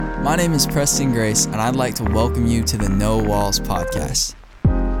My name is Preston Grace, and I'd like to welcome you to the No Walls podcast.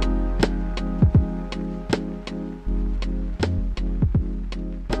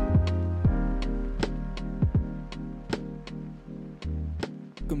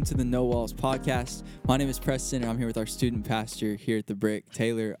 Welcome to the No Walls podcast. My name is Preston, and I'm here with our student pastor here at the Brick,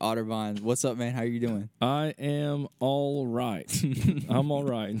 Taylor Ottervine. What's up, man? How are you doing? I am all right. I'm all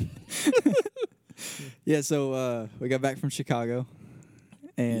right. Yeah, so we got back from Chicago,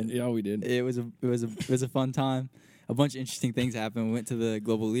 and yeah, we did. It was a fun time. A bunch of interesting things happened. We went to the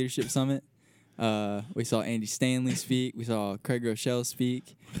Global Leadership Summit. We saw Andy Stanley speak. We saw Craig Rochelle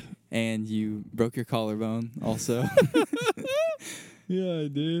speak, and you broke your collarbone also. Yeah, I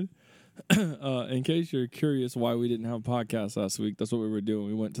did. In case you're curious why we didn't have a podcast last week, that's what we were doing.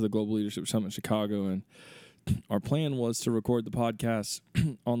 We went to the Global Leadership Summit in Chicago, and our plan was to record the podcast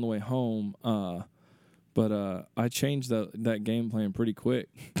on the way home. But I changed that game plan pretty quick.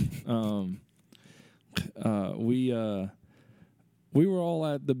 We were all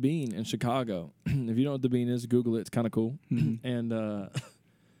at the Bean in Chicago. If you know what the Bean is, Google it. It's kind of cool. Mm-hmm. And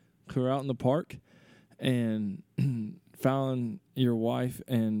we were out in the park and found your wife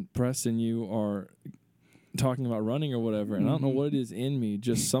and Preston. You are talking about running or whatever, and I don't know what it is in me.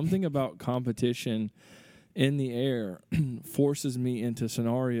 Just something about competition in the air forces me into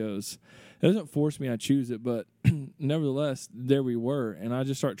scenarios. It doesn't force me, I choose it, but nevertheless, there we were, and I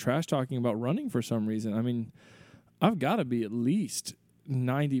just start trash talking about running for some reason. I mean, I've got to be at least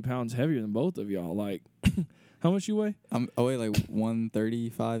 90 pounds heavier than both of y'all. Like, how much you weigh? I weigh like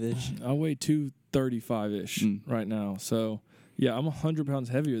 135-ish. I weigh 235-ish right now. So, yeah, I'm 100 pounds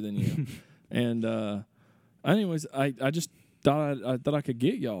heavier than you. And anyways, I just thought I could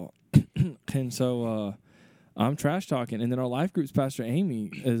get y'all. And so I'm trash talking. And then our life group's pastor,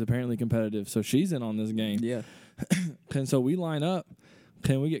 Amy, is apparently competitive. So she's in on this game. Yeah. And so we line up.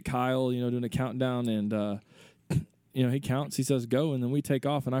 And we get Kyle, doing a countdown. And, he counts. He says, go. And then we take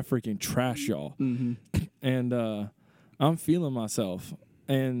off. And I freaking trash y'all. Mm-hmm. And I'm feeling myself.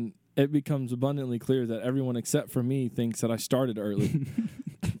 And it becomes abundantly clear that everyone except for me thinks that I started early.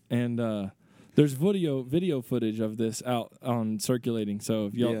 And there's video footage of this out on circulating.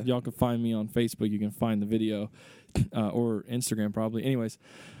 So if y'all can find me on Facebook, you can find the video or Instagram probably. Anyways,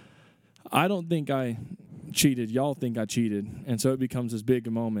 I don't think I cheated. Y'all think I cheated. And so it becomes this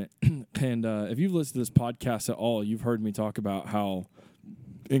big moment. And if you've listened to this podcast at all, you've heard me talk about how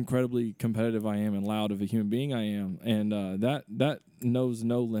incredibly competitive I am and loud of a human being I am. And that knows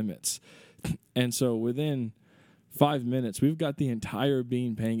no limits. And so within 5 minutes, we've got the entire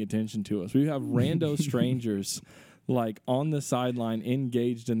Bean paying attention to us. We have rando strangers like on the sideline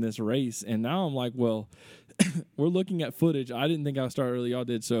engaged in this race. And now I'm like, well, we're looking at footage. I didn't think I would start early. Y'all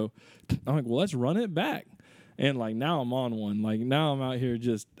did. So I'm like, well, let's run it back. And like now I'm on one. Like now I'm out here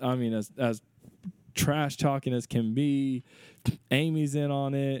just, as trash talking as can be. Amy's in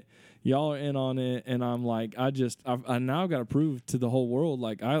on it. Y'all are in on it. And I'm like, I now got to prove to the whole world,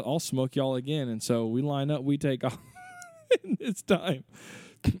 like, I'll smoke y'all again. And so we line up, we take off. And this time,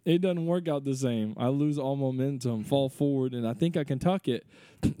 it doesn't work out the same. I lose all momentum, fall forward, and I think I can tuck it.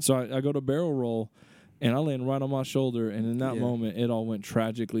 So I go to barrel roll, and I land right on my shoulder. And in that moment, it all went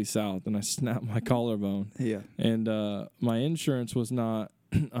tragically south, and I snapped my collarbone. Yeah. And my insurance was not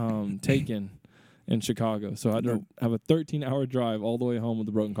taken in Chicago. So I had to have a 13-hour drive all the way home with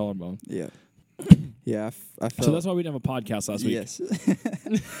a broken collarbone. Yeah. Yeah, I felt... So that's why we didn't have a podcast last week. Yes.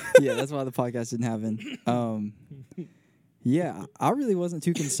 Yeah, that's why the podcast didn't happen. Yeah, I really wasn't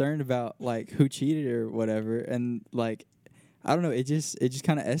too concerned about, like, who cheated or whatever. And, like, I don't know, it just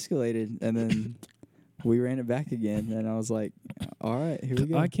kind of escalated. And then we ran it back again. And I was like, all right, here we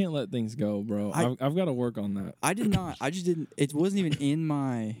go. I can't let things go, bro. I've got to work on that. I did not. I just didn't. It wasn't even in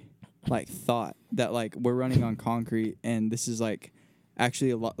my... like thought that like we're running on concrete and this is like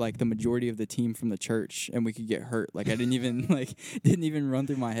actually a lot like the majority of the team from the church and we could get hurt. Like I didn't even run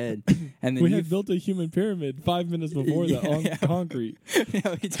through my head. And then we had built a human pyramid 5 minutes before that on concrete.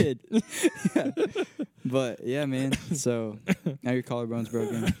 Yeah, we did. Yeah. But yeah, man. So now your collarbone's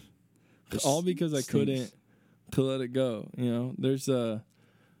broken. All because I couldn't to let it go. There's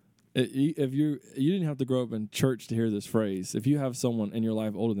if you didn't have to grow up in church to hear this phrase. If you have someone in your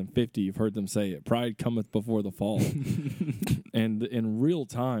life older than 50, you've heard them say it. Pride cometh before the fall. And in real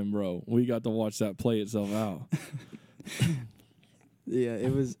time, bro, we got to watch that play itself out. Yeah,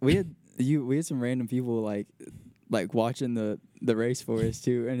 it was. We had some random people like watching the race for us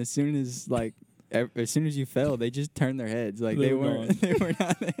too. And as soon as you fell, they just turned their heads. Like they were not there.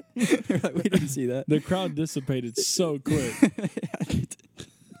 They were like, we didn't see that. The crowd dissipated so quick.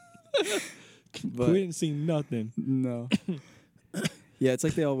 But we didn't see nothing. No. Yeah, it's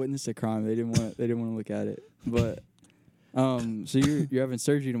like they all witnessed a crime. They didn't want to look at it. But so you're having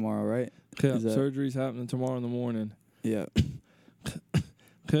surgery tomorrow, right? Yeah, surgery's happening tomorrow in the morning. Yeah.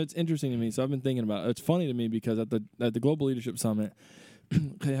 It's interesting to me. So I've been thinking about it. It's funny to me because at the Global Leadership Summit,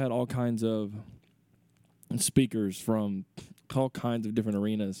 they had all kinds of speakers from all kinds of different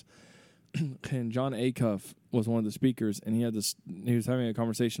arenas. And John Acuff was one of the speakers, and he was having a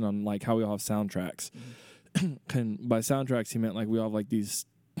conversation on like how we all have soundtracks. And by soundtracks, he meant like we all have like these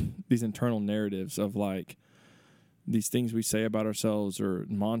internal narratives of like these things we say about ourselves or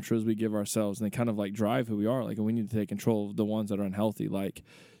mantras we give ourselves, and they kind of like drive who we are. Like, and we need to take control of the ones that are unhealthy. Like,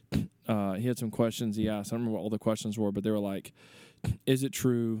 he had some questions he asked. I don't remember what all the questions were, but they were like, is it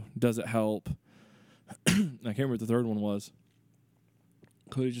true? Does it help? I can't remember what the third one was.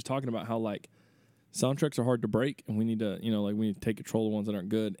 He was just talking about how like soundtracks are hard to break, and we need to, we need to take control of the ones that aren't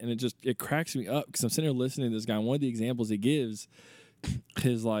good. And it cracks me up because I'm sitting here listening to this guy. And one of the examples he gives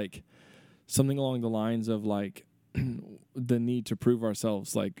is like something along the lines of like the need to prove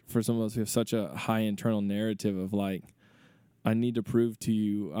ourselves. Like for some of us, we have such a high internal narrative of like, I need to prove to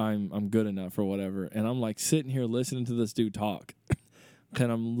you I'm good enough or whatever. And I'm like sitting here listening to this dude talk, and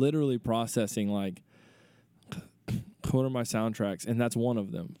I'm literally processing like, what are my soundtracks? And that's one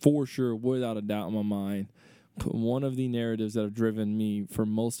of them, for sure, without a doubt in my mind. One of the narratives that have driven me for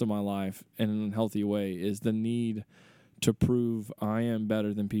most of my life in an unhealthy way is the need to prove I am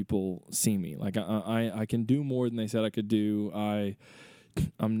better than people see me. Like I can do more than they said I could do.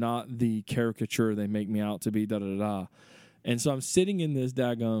 I'm not the caricature they make me out to be, da-da-da-da. And so I'm sitting in this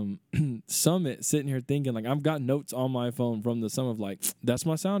daggum summit, sitting here thinking, like, I've got notes on my phone from the summit of, like, that's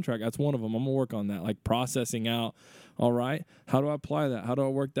my soundtrack. That's one of them. I'm going to work on that, like, processing out, all right, how do I apply that? How do I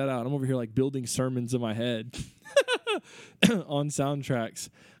work that out? I'm over here, like, building sermons in my head on soundtracks.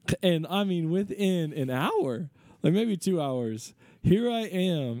 And, I mean, within an hour, like maybe 2 hours, here I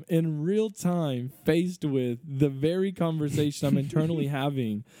am in real time faced with the very conversation I'm internally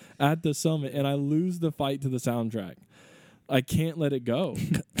having at the summit, and I lose the fight to the soundtrack. I can't let it go.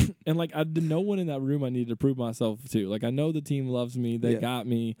 And, like, no one in that room I needed to prove myself to. Like, I know the team loves me. They got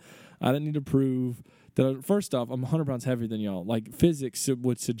me. I didn't need to prove that. First off, I'm 100 pounds heavier than y'all. Like, physics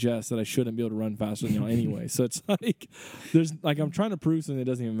would suggest that I shouldn't be able to run faster than y'all anyway. So it's like, I'm trying to prove something that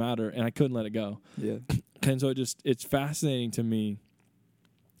doesn't even matter, and I couldn't let it go. Yeah. And so it's fascinating to me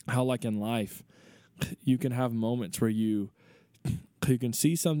how, like, in life, you can have moments where you can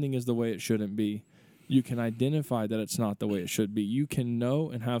see something as the way it shouldn't be. You can identify that it's not the way it should be. You can know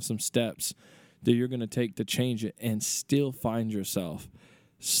and have some steps that you're going to take to change it and still find yourself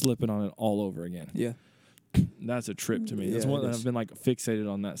slipping on it all over again. Yeah. That's a trip to me. That's one that I've been like fixated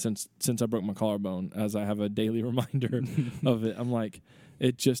on that since I broke my collarbone, as I have a daily reminder of it. I'm like,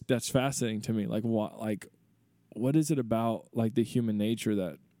 that's fascinating to me. Like what is it about like the human nature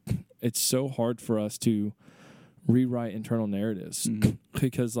that it's so hard for us to rewrite internal narratives?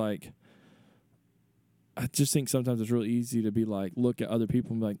 Because like, I just think sometimes it's real easy to be like, look at other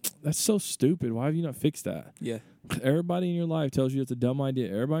people and be like, that's so stupid. Why have you not fixed that? Yeah. Everybody in your life tells you it's a dumb idea.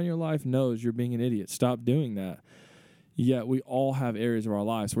 Everybody in your life knows you're being an idiot. Stop doing that. Yet we all have areas of our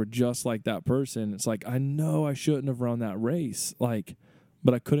lives where just like that person, it's like, I know I shouldn't have run that race, like,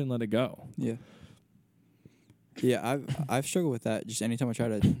 but I couldn't let it go. Yeah. Yeah, I've struggled with that just anytime I try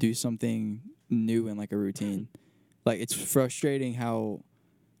to do something new in like a routine. Like, it's frustrating how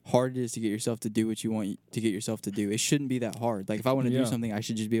hard it is to get yourself to do what you want to get yourself to do. It shouldn't be that hard. Like, if I want to do something, I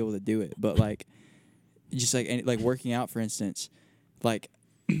should just be able to do it. But like, just like working out, for instance, like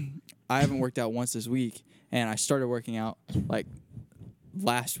I haven't worked out once this week, and I started working out like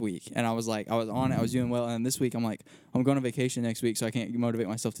last week, and I was on it, I was doing well, and this week I'm like, I'm going on vacation next week, so I can't motivate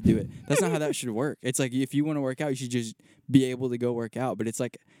myself to do it. That's not how that should work. It's like, if you want to work out, you should just be able to go work out. But it's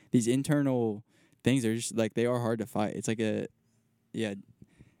like these internal things are just like, they are hard to fight. It's like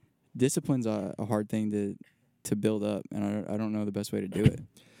discipline's a hard thing to build up, and I don't know the best way to do it.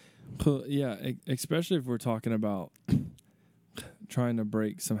 Well, yeah, especially if we're talking about trying to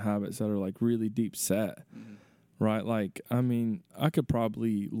break some habits that are like really deep set, right? Like, I mean, I could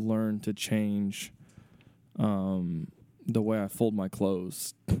probably learn to change the way I fold my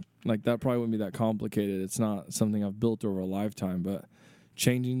clothes. Like, that probably wouldn't be that complicated. It's not something I've built over a lifetime, but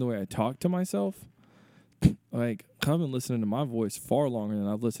changing the way I talk to myself, like, I've been listening to my voice far longer than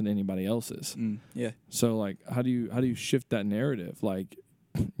I've listened to anybody else's. Yeah. So, like, how do you shift that narrative? Like,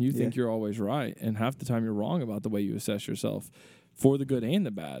 you think you're always right, and half the time you're wrong about the way you assess yourself, for the good and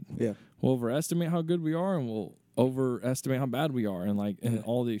the bad. Yeah. We'll overestimate how good we are, and we'll overestimate how bad we are, and like in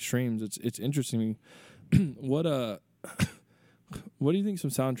all the extremes. It's interesting. What do you think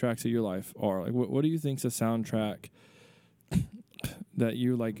some soundtracks of your life are? Like, what do you think's a soundtrack that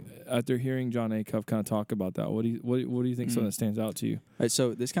you like after hearing John Acuff kind of talk about that? What do you think something that stands out to you? All right,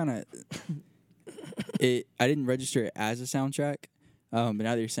 so this kind of I didn't register it as a soundtrack, but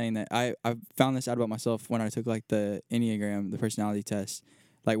now that you're saying that, I found this out about myself when I took like the Enneagram, the personality test.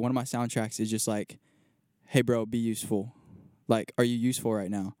 Like one of my soundtracks is just like, hey bro, be useful. Like, are you useful right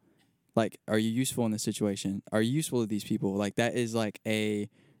now? Like, are you useful in this situation? Are you useful to these people? Like that is like a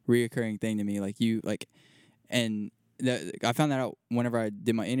reoccurring thing to me. Like you like, and I found that out whenever I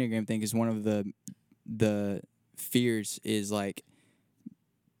did my Enneagram thing, because one of the fears is like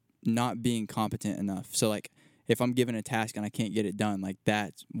not being competent enough. So like if I'm given a task and I can't get it done, like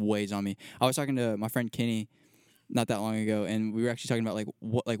that weighs on me. I was talking to my friend Kenny not that long ago, and we were actually talking about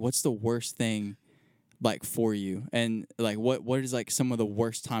what's the worst thing like for you, and like what is like some of the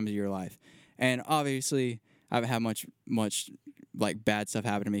worst times of your life. And obviously I haven't had much like bad stuff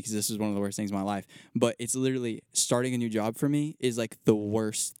happen to me, because this is one of the worst things in my life, but it's literally starting a new job for me is like the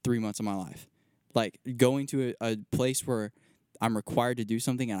worst 3 months of my life. Like going to a place where I'm required to do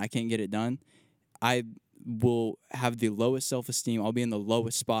something and I can't get it done, I will have the lowest self-esteem. I'll be in the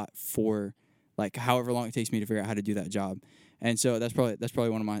lowest spot for like however long it takes me to figure out how to do that job. And so that's probably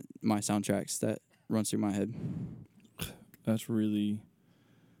one of my soundtracks that runs through my head. That's really,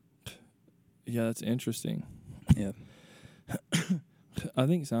 yeah, that's interesting. Yeah. I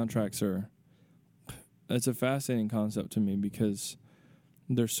think soundtracks it's a fascinating concept to me because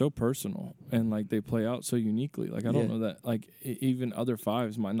they're so personal and like they play out so uniquely. Like I don't know that like even other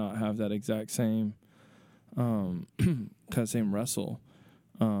fives might not have that exact same kind of same wrestle.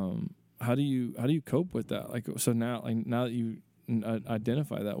 How do you cope with that? Like so now that you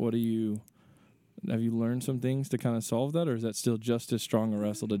identify that, have you learned some things to kind of solve that, or is that still just as strong a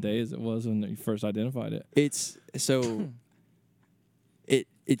wrestle today as it was when you first identified it? It's so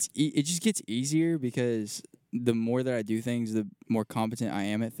it just gets easier because the more that I do things, the more competent I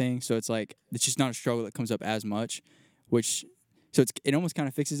am at things. So it's like it's just not a struggle that comes up as much, it almost kind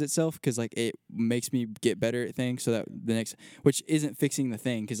of fixes itself, because like it makes me get better at things, so that the next, which isn't fixing the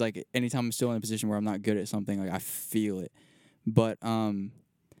thing, because like anytime I'm still in a position where I'm not good at something, like I feel it. But I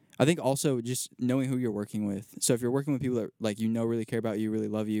think also just knowing who you're working with. So if you're working with people that like really care about you, really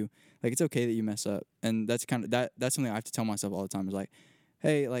love you, like it's okay that you mess up. And that's kind of that's something I have to tell myself all the time, is like,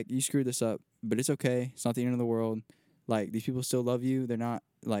 hey, like you screwed this up, but it's okay. It's not the end of the world. Like these people still love you. They're not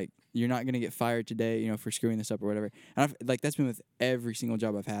like, you're not going to get fired today, for screwing this up or whatever. And that's been with every single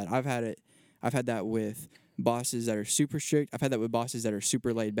job I've had. I've had that with bosses that are super strict. I've had that with bosses that are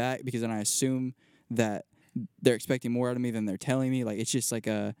super laid back, because then I assume that they're expecting more out of me than they're telling me. Like it's just like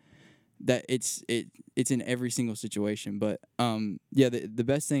it's in every single situation. But the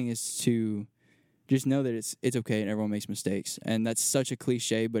best thing is to just know that it's okay and everyone makes mistakes. And that's such a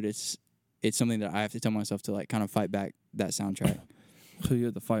cliche, but it's something that I have to tell myself to like kind of fight back that soundtrack. So you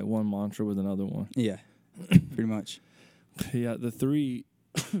have to fight one mantra with another one. Yeah, pretty much. Yeah, the three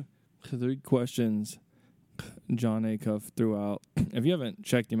questions John Acuff threw out. If you haven't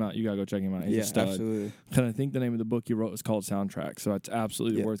checked him out, you gotta go check him out. He's a stud. Absolutely. And I think the name of the book he wrote is called Soundtrack, so it's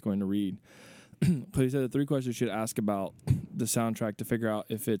absolutely worth going to read. But he said the 3 questions you should ask about the soundtrack to figure out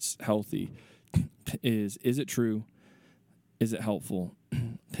if it's healthy is it true? Is it helpful?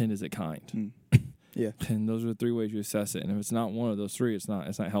 And is it kind? Yeah. And those are the 3 ways you assess it. And if it's not one of those 3, it's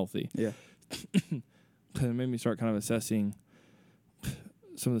not healthy. Yeah. And it made me start kind of assessing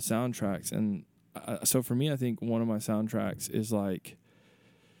some of the soundtracks. And so for me, I think one of my soundtracks is like,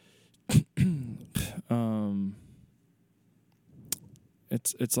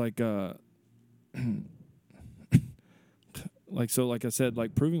 it's like like I said,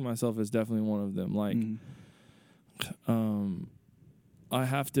 like proving myself is definitely one of them. Like, I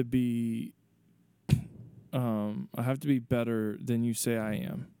have to be better than you say I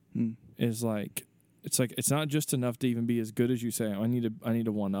am. Is like, it's not just enough to even be as good as you say. I need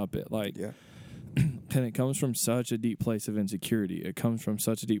to one up it. Like, and it comes from such a deep place of insecurity. It comes from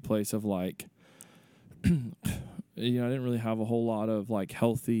such a deep place of like, I didn't really have a whole lot of like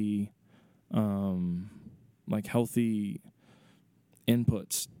healthy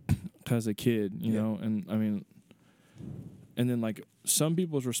inputs as a kid, you know, and I mean, and then like some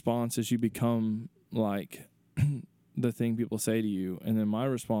people's response is you become like the thing people say to you, and then my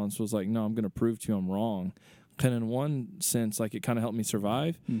response was like, no, I'm going to prove to you I'm wrong. And in one sense, like it kind of helped me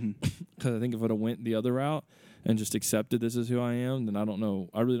survive, because I think if I would have went the other route and just accepted this is who I am, then I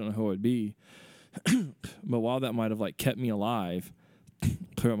really don't know who I'd be. But while that might have like kept me alive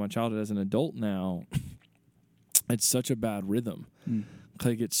throughout my childhood, as an adult now, it's such a bad rhythm.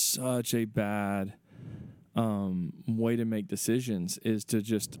 Like it's such a bad way to make decisions, is to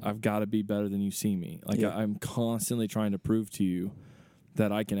just, I've got to be better than you see me. Like I'm constantly trying to prove to you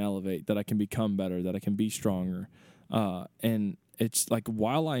that I can elevate, that I can become better, that I can be stronger. And it's like,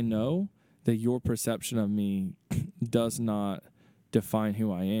 while I know that your perception of me does not define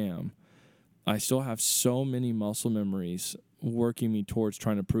who I am, I still have so many muscle memories working me towards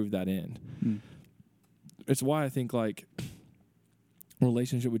trying to prove that end. It's why I think like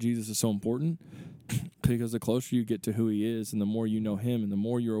relationship with Jesus is so important, because the closer you get to who he is and the more you know him and the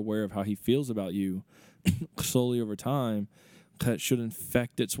more you're aware of how he feels about you slowly over time, that should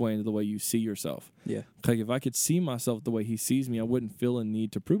infect its way into the way you see yourself. Yeah. Like if I could see myself the way he sees me, I wouldn't feel a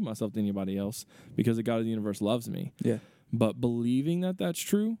need to prove myself to anybody else, because the God of the universe loves me. Yeah. But believing that that's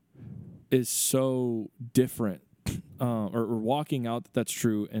true is so different. Or walking out that that's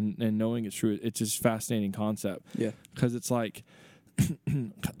true and knowing it's true, it's just fascinating concept. Yeah. Because it's like,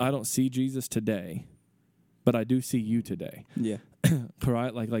 I don't see Jesus today, but I do see you today. Yeah.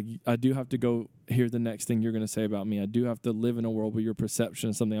 Right? Like I do have to go hear the next thing you're going to say about me. I do have to live in a world where your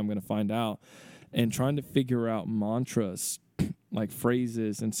perception is something I'm going to find out. And trying to figure out mantras, like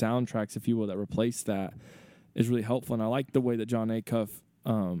phrases and soundtracks, if you will, that replace that is really helpful. And I like the way that John Acuff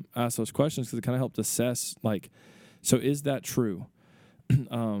asked those questions, because it kind of helped assess, like, so is that true?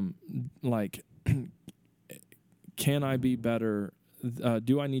 Like, can I be better?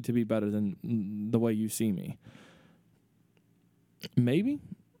 Do I need to be better than the way you see me? Maybe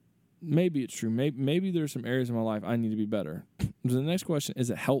it's true. Maybe there's some areas in my life I need to be better. The next question, is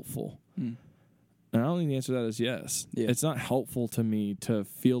it helpful? And I don't think the answer to that is yes. Yeah. It's not helpful to me to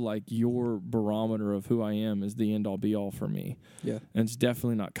feel like your barometer of who I am is the end-all, be-all for me. Yeah. And it's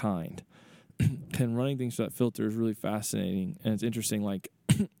definitely not kind. And running things through that filter is really fascinating. And it's interesting. Like,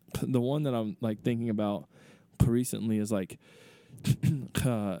 the one that I'm, like, thinking about recently is, like,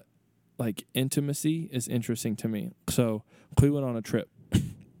 like, intimacy is interesting to me. So, we went on a trip.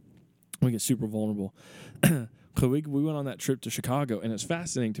 We get super vulnerable. So we went on that trip to Chicago, and it's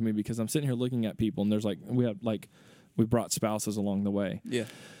fascinating to me because I'm sitting here looking at people, and there's like we brought spouses along the way. Yeah.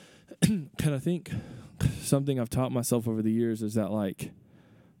 And I think something I've taught myself over the years is that, like,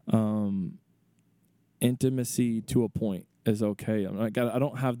 intimacy to a point is okay. I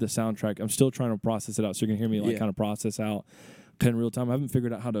don't have the soundtrack. I'm still trying to process it out. So you're gonna hear me like kind of process out in real time. I haven't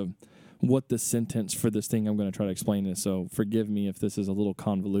figured out what the sentence for this thing I'm going to try to explain is. So forgive me if this is a little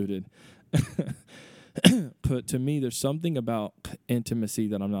convoluted. But to me, there's something about intimacy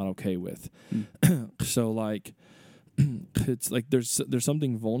that I'm not okay with. So, like, it's like there's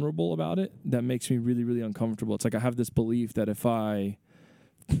something vulnerable about it that makes me really, really uncomfortable. It's like I have this belief that if I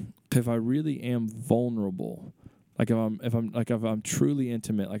really am vulnerable, like if I'm truly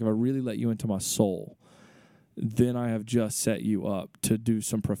intimate, like if I really let you into my soul, then I have just set you up to do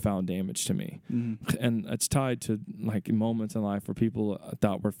some profound damage to me. And it's tied to, like, moments in life where people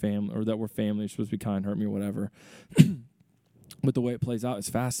thought we're family, or that we're family, supposed to be kind, hurt me, or whatever. But the way it plays out is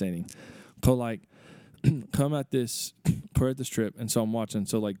fascinating. So, like, we're at this trip, and so I'm watching.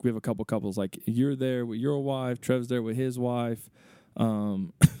 So, like, we have a couple couples. Like, you're there with your wife, Trev's there with his wife,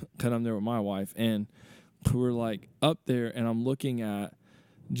 and I'm there with my wife. And we're, like, up there, and I'm looking at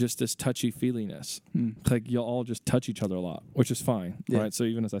just this touchy-feeliness. Like, you'll all just touch each other a lot, which is fine, right? So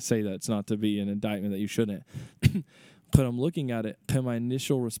even as I say that, it's not to be an indictment that you shouldn't. But I'm looking at it, and my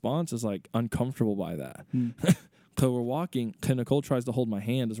initial response is, like, uncomfortable by that. So we're walking, and Nicole tries to hold my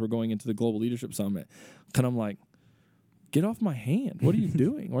hand as we're going into the Global Leadership Summit. And I'm like, get off my hand. What are you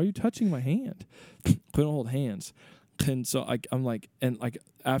doing? Why are you touching my hand? We don't hold hands. And so I'm like, and like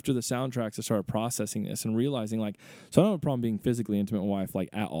after the soundtracks, I started processing this and realizing, like, so I don't have a problem being physically intimate with my wife, like,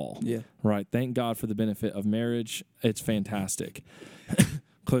 at all. Yeah. Right. Thank God for the benefit of marriage. It's fantastic.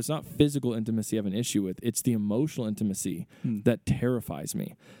 Because it's not physical intimacy I have an issue with. It's the emotional intimacy that terrifies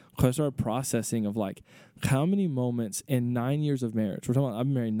me. Because I started processing of, like, how many moments in 9 years of marriage, we're talking about, I've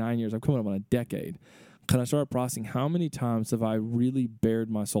been married 9 years, I'm coming up on a decade. And I started processing how many times have I really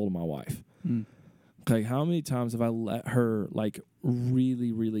bared my soul to my wife? Like, how many times have I let her, like,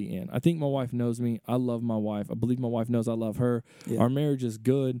 really, really in? I think my wife knows me. I love my wife. I believe my wife knows I love her. Yeah. Our marriage is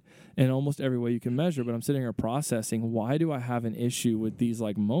good in almost every way you can measure, but I'm sitting here processing, why do I have an issue with these,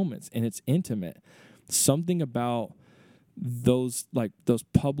 like, moments? And it's intimate. Something about those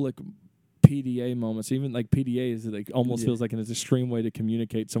public PDA moments, even like PDA is like almost feels like an extreme way to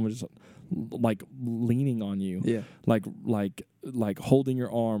communicate someone just like leaning on you, like holding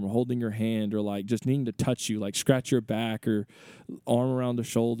your arm or holding your hand, or like just needing to touch you, like scratch your back or arm around the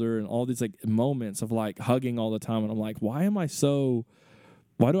shoulder, and all these like moments of like hugging all the time. And I'm like, why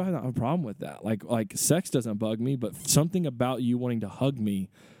do I have a problem with that? Like sex doesn't bug me, but something about you wanting to hug me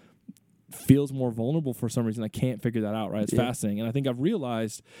feels more vulnerable for some reason. I can't figure that out, right? It's fascinating. And I think I've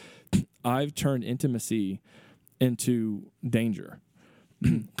realized I've turned intimacy into danger.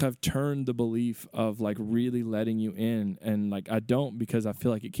 I've turned the belief of like really letting you in, and like I don't, because I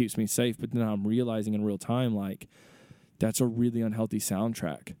feel like it keeps me safe, but then I'm realizing in real time like that's a really unhealthy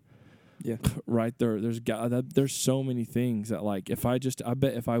soundtrack. Yeah. Right there. There's so many things that like I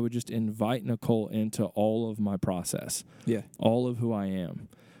bet if I would just invite Nicole into all of my process, all of who I am,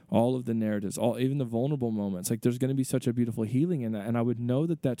 all of the narratives, even the vulnerable moments, like there's going to be such a beautiful healing in that, and I would know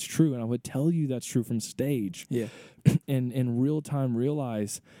that that's true, and I would tell you that's true from stage. And in real time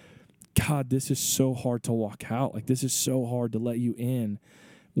realize, God, this is so hard to walk out. Like this is so hard to let you in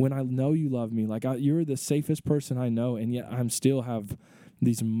when I know you love me. Like you're the safest person I know, and yet I'm still have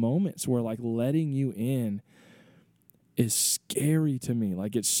these moments where like letting you in is scary to me.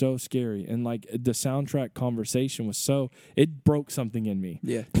 Like it's so scary. And like the soundtrack conversation it broke something in me.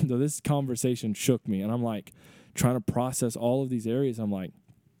 So this conversation shook me, and I'm like trying to process all of these areas. I'm like,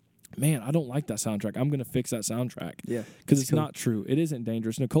 man, I don't like that soundtrack. I'm going to fix that soundtrack. Because it's not true. It isn't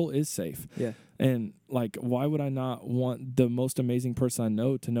dangerous. Nicole is safe. And like, why would I not want the most amazing person I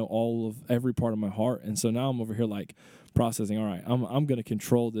know to know all of every part of my heart? And so now I'm over here like processing, all right, I'm going to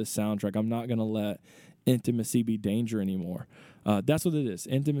control this soundtrack. I'm not going to let intimacy be danger anymore. That's what it is.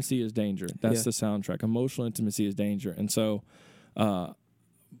 Intimacy is danger. That's the soundtrack. Emotional intimacy is danger. And so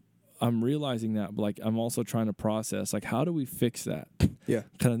I'm realizing that, but like I'm also trying to process like, how do we fix that?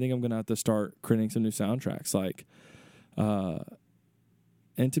 Kind of think I'm going to have to start creating some new soundtracks. Like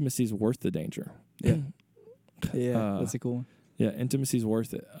intimacy is worth the danger. That's a cool one. Intimacy is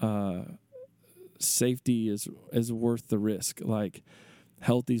worth it. Safety is worth the risk. Like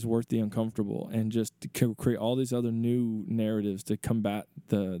healthy is worth the uncomfortable, and just to create all these other new narratives to combat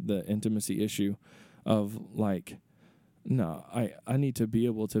the intimacy issue of like, no, I need to be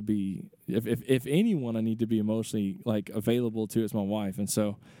able to be, if anyone I need to be emotionally like available to is my wife. And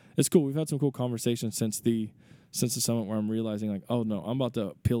so it's cool. We've had some cool conversations since the summit where I'm realizing like, oh no, I'm about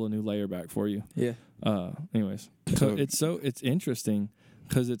to peel a new layer back for you. Anyways, so it's interesting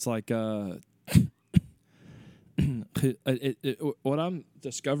because it's like what I'm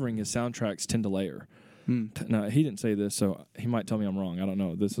discovering is soundtracks tend to layer. Now, he didn't say this, so he might tell me I'm wrong. I don't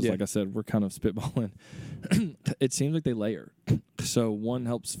know. This is, like I said, we're kind of spitballing. It seems like they layer. So one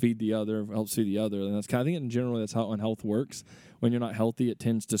helps feed the other. And that's kind of, I think in general, that's how health works. When you're not healthy, it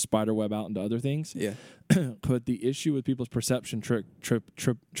tends to spiderweb out into other things. But the issue with people's perception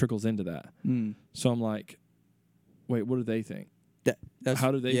trickles into that. So I'm like, wait, what do they think?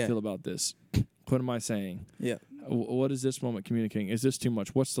 How do they feel about this? What am I saying? What is this moment communicating? Is this too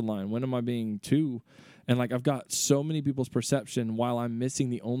much? What's the line? When am I being too? And like I've got so many people's perception while I'm missing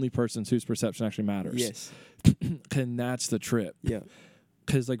the only person whose perception actually matters. And that's the trip.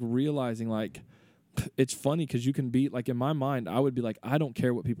 Because like realizing like it's funny because you can be like, in my mind I would be like, I don't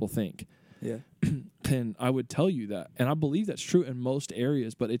care what people think. And I would tell you that, and I believe that's true in most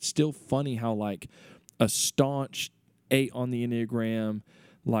areas, but it's still funny how like a staunch 8 on the Enneagram,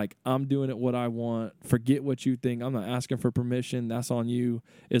 like I'm doing it what I want, forget what you think, I'm not asking for permission, that's on you,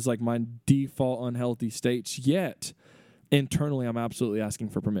 is like my default unhealthy states. Yet internally I'm absolutely asking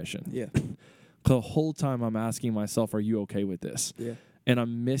for permission. The whole time I'm asking myself, are you okay with this? And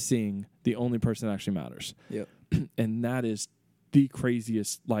I'm missing the only person that actually matters. And that is the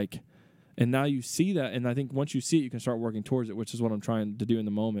craziest, like, and now you see that, and I think once you see it, you can start working towards it, which is what I'm trying to do in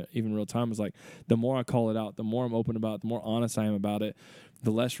the moment, even real time, is like, the more I call it out, the more I'm open about it, the more honest I am about it, the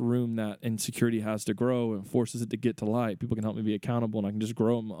less room that insecurity has to grow and forces it to get to light. People can help me be accountable, and I can just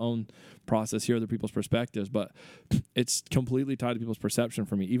grow in my own process, hear other people's perspectives, but it's completely tied to people's perception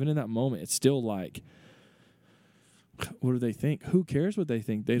for me. Even in that moment, it's still like, what do they think? Who cares what they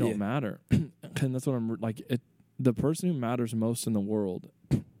think? They don't matter. And that's what I'm like, the person who matters most in the world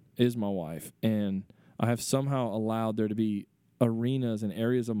is my wife, and I have somehow allowed there to be arenas and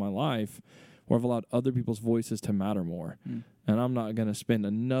areas of my life where I've allowed other people's voices to matter more. And I'm not going to spend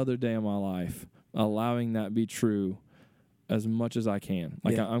another day of my life allowing that be true as much as I can.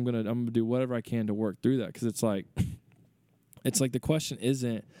 Like I'm going to do whatever I can to work through that, because it's like the question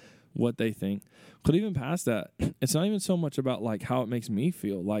isn't what they think. But even past that, it's not even so much about like how it makes me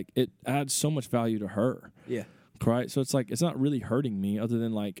feel. Like it adds so much value to her. Right, so it's like it's not really hurting me, other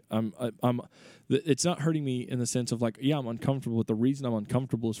than like it's not hurting me in the sense of like, I'm uncomfortable, but the reason I'm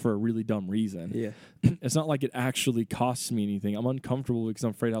uncomfortable is for a really dumb reason. It's not like it actually costs me anything. I'm uncomfortable because I'm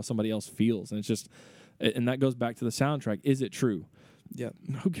afraid how somebody else feels, and it's just, and that goes back to the soundtrack. Is it true?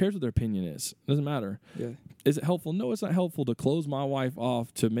 Who cares what their opinion is? It doesn't matter. Is it helpful? No, it's not helpful to close my wife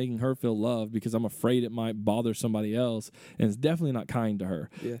off to making her feel loved because I'm afraid it might bother somebody else, and it's definitely not kind to her.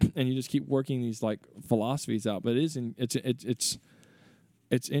 And you just keep working these like philosophies out. But it's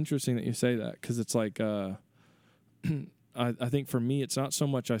interesting that you say that, because it's like I think for me, it's not so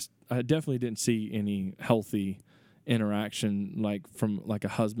much. I definitely didn't see any healthy interaction like from like a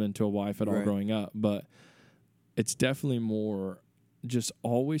husband to a wife at all growing up, but it's definitely more just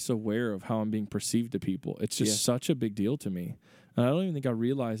always aware of how I'm being perceived to people. It's just such a big deal to me. And I don't even think I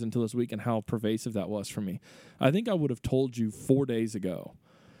realized until this weekend how pervasive that was for me. I think I would have told you 4 days ago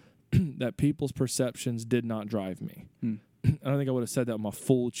that people's perceptions did not drive me. I don't think I would have said that with my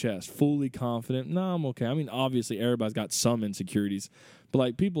full chest, fully confident. No, I'm okay. I mean, obviously, everybody's got some insecurities, but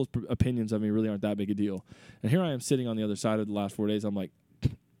like people's opinions of me really aren't that big a deal. And here I am sitting on the other side of the last 4 days. I'm like,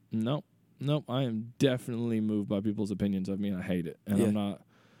 nope, I am definitely moved by people's opinions of me, and I hate it. And I'm not.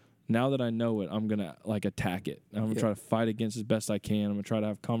 Now that I know it, I'm gonna like attack it. I'm gonna try to fight against as best I can. I'm gonna try to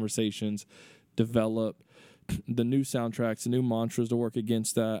have conversations, develop the new soundtracks, the new mantras to work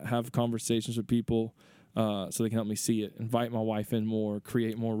against that. Have conversations with people. So they can help me see it. Invite my wife in more,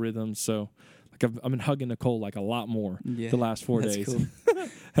 create more rhythms. So, like I've been hugging Nicole like a lot more the last 4 days. Cool.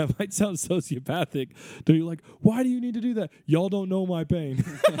 That might sound sociopathic. Do you like? Why do you need to do that? Y'all don't know my pain.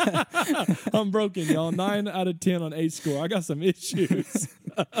 I'm broken, y'all. 9 out of 10 on ACE score. I got some issues,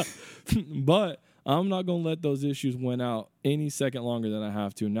 but I'm not gonna let those issues win out any second longer than I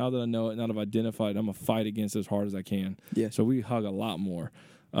have to. Now that I know it, now that I've identified, I'm gonna fight against it as hard as I can. Yeah. So we hug a lot more,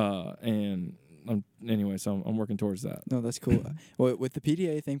 and. So I'm working towards that. No, that's cool. Well, with the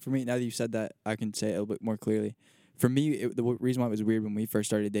PDA thing for me, now that you said that, I can say it a little bit more clearly. For me, the reason why it was weird when we first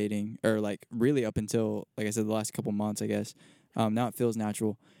started dating, or like really up until, like I said, the last couple months, I guess. Now it feels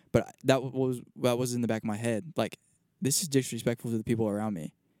natural, but that was in the back of my head. Like, this is disrespectful to the people around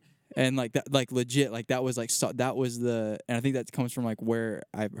me, and like that, like legit, like that was like that was the, and I think that comes from like where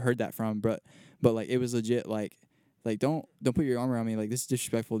I've heard that from, but like it was legit, like don't put your arm around me, like this is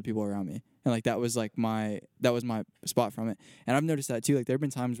disrespectful to people around me. And like that was my spot from it. And I've noticed that too. Like there have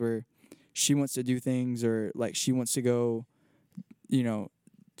been times where she wants to do things, or like she wants to go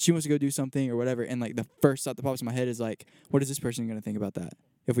do something or whatever, and like the first thought that pops in my head is like, what is this person gonna think about that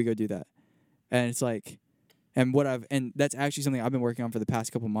if we go do that? And it's like, and that's actually something I've been working on for the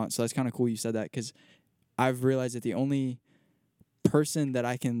past couple months. So that's kind of cool you said that, because I've realized that the only person that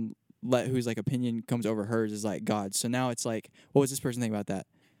I can let whose like opinion comes over hers is like God. So now it's like, what was this person think about that?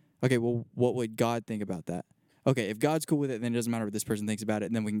 Okay, well, what would God think about that? Okay, if God's cool with it, then it doesn't matter what this person thinks about it,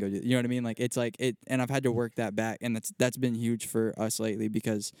 and then we can go do it. You know what I mean? Like, it's like it, and I've had to work that back, and that's been huge for us lately,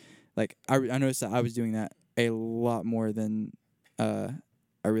 because, like, I noticed that I was doing that a lot more than I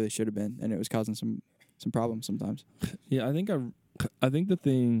really should have been, and it was causing some problems sometimes. Yeah, I think the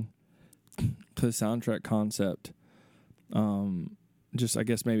thing, the soundtrack concept, just I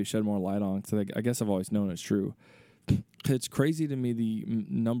guess maybe shed more light on, because I guess I've always known it's true. It's crazy to me the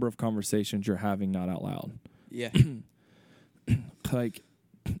number of conversations you're having not out loud. Yeah. Like,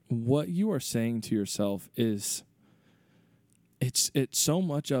 what you are saying to yourself is, it's so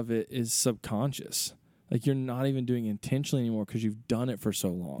much of it is subconscious. Like, you're not even doing it intentionally anymore because you've done it for so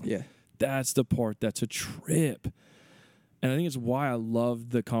long. Yeah. That's the part that's a trip. And I think it's why I love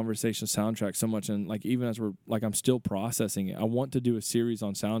the conversation soundtrack so much. And like, even as we're like, I'm still processing it. I want to do a series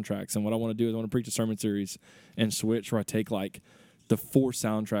on soundtracks. And what I want to do is I want to preach a sermon series and switch, where I take like the 4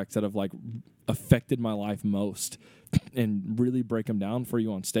 soundtracks that have like affected my life most and really break them down for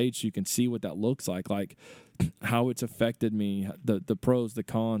you on stage, so you can see what that looks like how it's affected me, the pros, the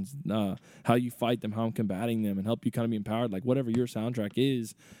cons, how you fight them, how I'm combating them, and help you kind of be empowered. Like, whatever your soundtrack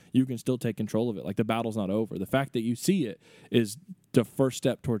is, you can still take control of it. Like, the battle's not over. The fact that you see it is the first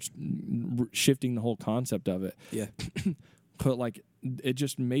step towards shifting the whole concept of it. Yeah. But like, it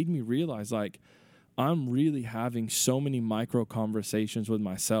just made me realize, like, I'm really having so many micro conversations with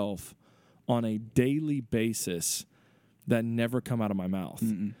myself on a daily basis that never come out of my mouth.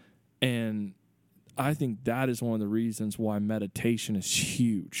 Mm-mm. And I think that is one of the reasons why meditation is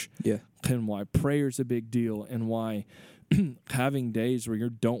huge. Yeah. And why prayer is a big deal, and why having days where you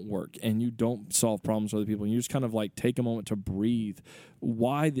don't work and you don't solve problems with other people, and you just kind of like take a moment to breathe.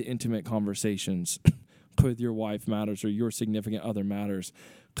 Why the intimate conversations with your wife matters, or your significant other matters.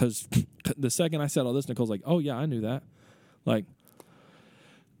 Because the second I said all this, Nicole's like, oh yeah, I knew that. Like,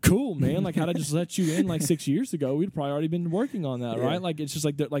 cool, man. Like, had I just let you in like 6 years ago, we'd probably already been working on that, right? Like, it's just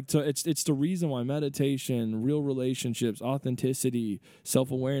like that. Like, so it's the reason why meditation, real relationships, authenticity,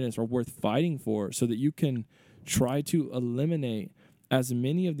 self-awareness are worth fighting for, so that you can try to eliminate as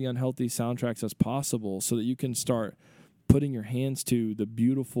many of the unhealthy soundtracks as possible, so that you can start putting your hands to the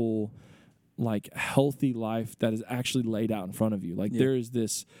beautiful, like, healthy life that is actually laid out in front of you. Like, there is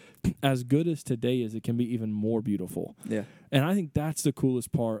this, as good as today is, it can be even more beautiful. Yeah. And I think that's the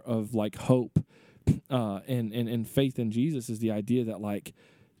coolest part of like hope and faith in Jesus, is the idea that like,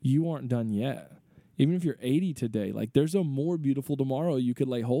 you aren't done yet. even if you're 80 today, like there's a more beautiful tomorrow you could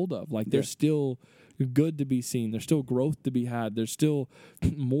lay hold of. Like there's still good to be seen. There's still growth to be had. There's still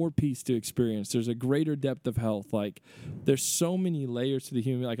more peace to experience. There's a greater depth of health. Like there's so many layers to the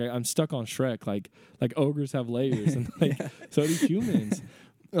human. Like I'm stuck on Shrek. Like ogres have layers, and like so do humans.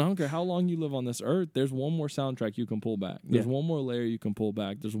 I don't care how long you live on this earth. There's one more soundtrack you can pull back. There's one more layer you can pull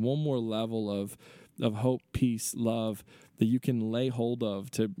back. There's one more level of hope, peace, love that you can lay hold of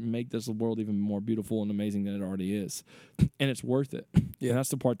to make this world even more beautiful and amazing than it already is. And it's worth it. Yeah, and that's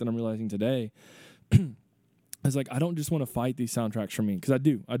the part that I'm realizing today. It's like I don't just want to fight these soundtracks for me, because I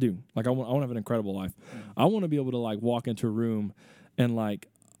do. Like I want to have an incredible life. I want to be able to like walk into a room and like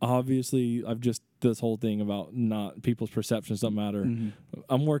obviously I've just this whole thing about not people's perceptions don't matter.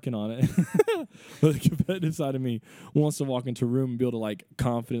 I'm working on it. But the competitive side of me wants to walk into a room and be able to like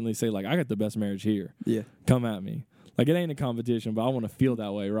confidently say like I got the best marriage here. Yeah, come at me. Like it ain't a competition, but I want to feel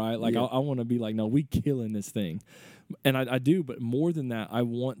that way, right? Like I want to be like, no, we killing this thing, and I do. But more than that, I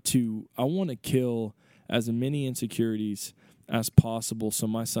want to kill as many insecurities as possible, so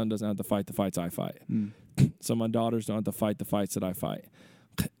my son doesn't have to fight the fights I fight. So my daughters don't have to fight the fights that I fight.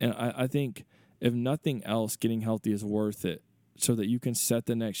 And I think if nothing else, getting healthy is worth it, so that you can set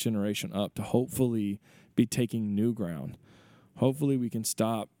the next generation up to hopefully be taking new ground. Hopefully we can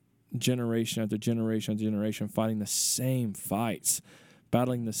stop generation after generation after generation fighting the same fights,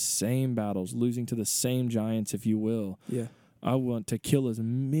 battling the same battles, losing to the same giants, if you will. Yeah. I want to kill as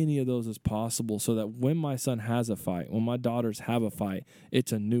many of those as possible, so that when my son has a fight, when my daughters have a fight,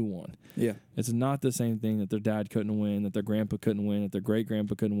 it's a new one. Yeah. It's not the same thing that their dad couldn't win, that their grandpa couldn't win, that their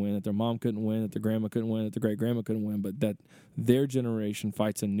great-grandpa couldn't win, that their mom couldn't win, that their grandma couldn't win, that their great-grandma couldn't win, but that their generation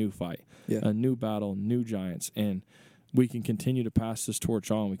fights a new fight, a new battle, new giants. And we can continue to pass this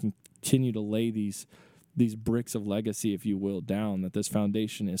torch on. We can continue to lay these bricks of legacy, if you will, down, that this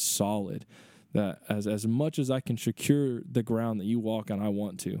foundation is solid, that as much as I can secure the ground that you walk on, I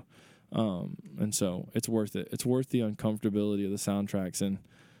want to. And so it's worth it. It's worth the uncomfortability of the soundtracks. And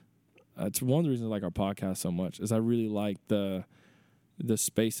it's one of the reasons I like our podcast so much, is I really like the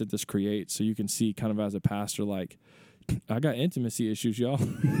space that this creates. So you can see kind of as a pastor, like, I got intimacy issues, y'all.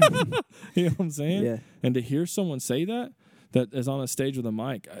 You know what I'm saying? Yeah. And to hear someone say that is on a stage with a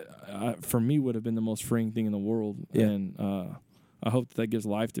mic, I for me would have been the most freeing thing in the world. Yeah. And I hope that gives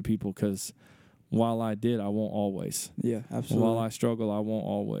life to people, because while I did, I won't always. Yeah, absolutely. While I struggle, I won't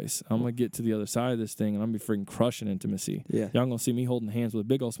always. I'm going to get to the other side of this thing, and I'm going to be freaking crushing intimacy. Yeah. Y'all going to see me holding hands with a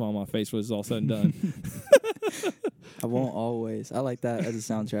big old smile on my face when it's all said and done. I won't always. I like that as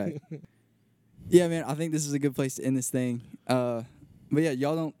a soundtrack. Yeah, man, I think this is a good place to end this thing. But yeah,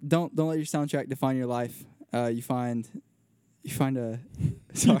 y'all don't let your soundtrack define your life. You find a...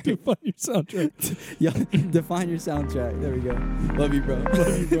 Sorry. Define your soundtrack. Yeah, define your soundtrack. There we go. Love you, bro.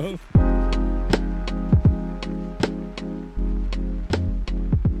 Love you, bro.